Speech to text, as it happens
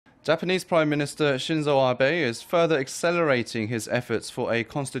Japanese Prime Minister Shinzo Abe is further accelerating his efforts for a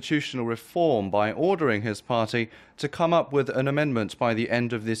constitutional reform by ordering his party to come up with an amendment by the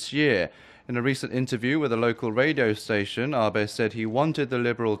end of this year. In a recent interview with a local radio station, Abe said he wanted the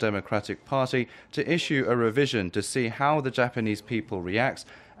Liberal Democratic Party to issue a revision to see how the Japanese people reacts,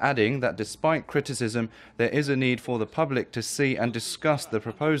 adding that despite criticism, there is a need for the public to see and discuss the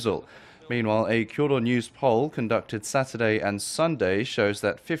proposal. Meanwhile, a Kyodo news poll conducted Saturday and Sunday shows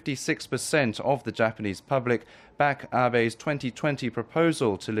that 56% of the Japanese public back Abe's 2020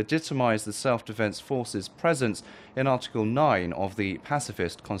 proposal to legitimize the self-defense forces' presence in Article 9 of the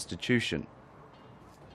pacifist constitution.